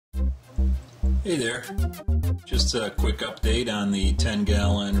Hey there, just a quick update on the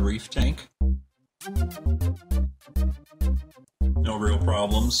 10-gallon reef tank. No real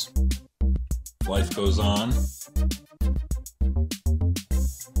problems. Life goes on.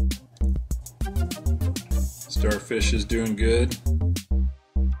 Starfish is doing good.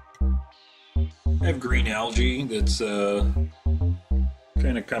 I have green algae that's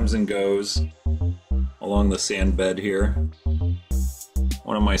kind of comes and goes along the sand bed here.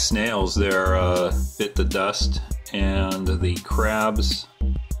 One of my snails there bit the dust, and the crabs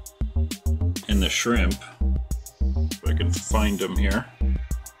and the shrimp, if I can find them here.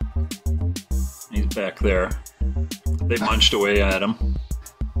 He's back there. They munched away at him.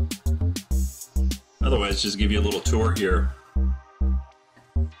 Otherwise, just give you a little tour here.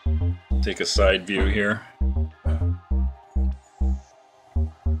 Take a side view here.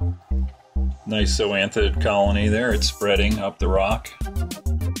 Nice zoanthid colony there. It's spreading up the rock.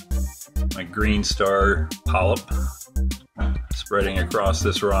 My green star polyp spreading across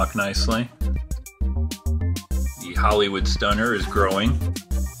this rock nicely. The Hollywood stunner is growing.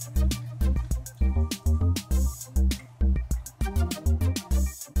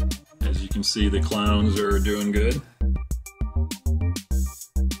 As you can see, the clowns are doing good.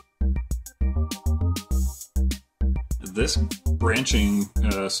 This branching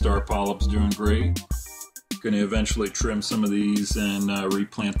star polyp's doing great. Going to eventually trim some of these and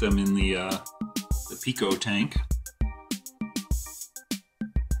replant them in the Pico tank.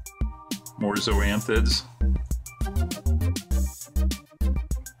 More zoanthids.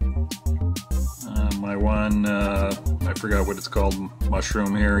 My one, I forgot what it's called,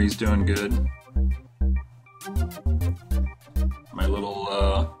 mushroom here, he's doing good. My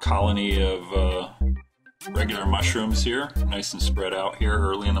little colony of regular mushrooms here, nice and spread out here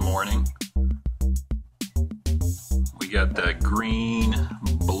early in the morning. We got the green,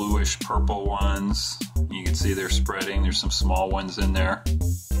 bluish purple ones. You can see they're spreading. There's some small ones in there.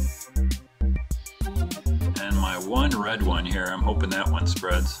 And my one red one here, I'm hoping that one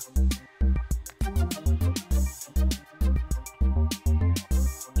spreads.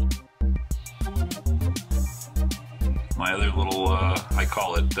 My other little, I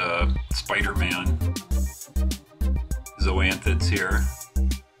call it Spider-Man zoanthids here.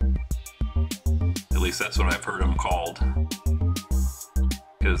 At least that's what I've heard them called.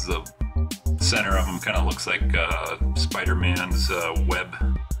 Because the center of them kind of looks like Spider-Man's web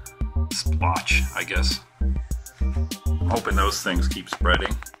splotch, I guess. I'm hoping those things keep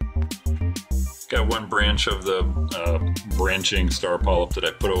spreading. Got one branch of the branching star polyp that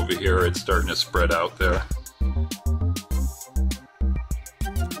I put over here. It's starting to spread out there.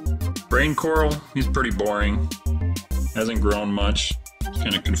 Brain coral, he's pretty boring. Hasn't grown much. It's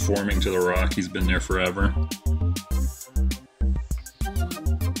kind of conforming to the rock. He's been there forever.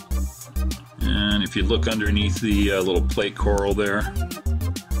 And if you look underneath the little plate coral there,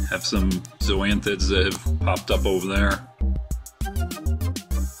 have some zoanthids that have popped up over there.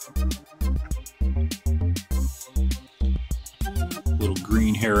 Little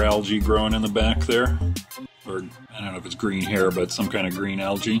green hair algae growing in the back there. Or, I don't know if it's green hair, but some kind of green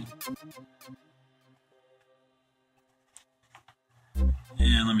algae.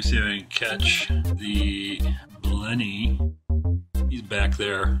 And let me see if I can catch the blenny. He's back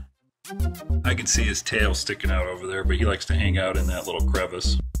there. I can see his tail sticking out over there, but he likes to hang out in that little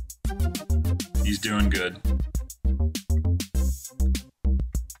crevice. He's doing good.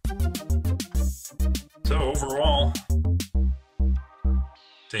 So overall,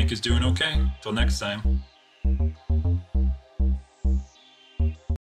 tank is doing okay. Till next time.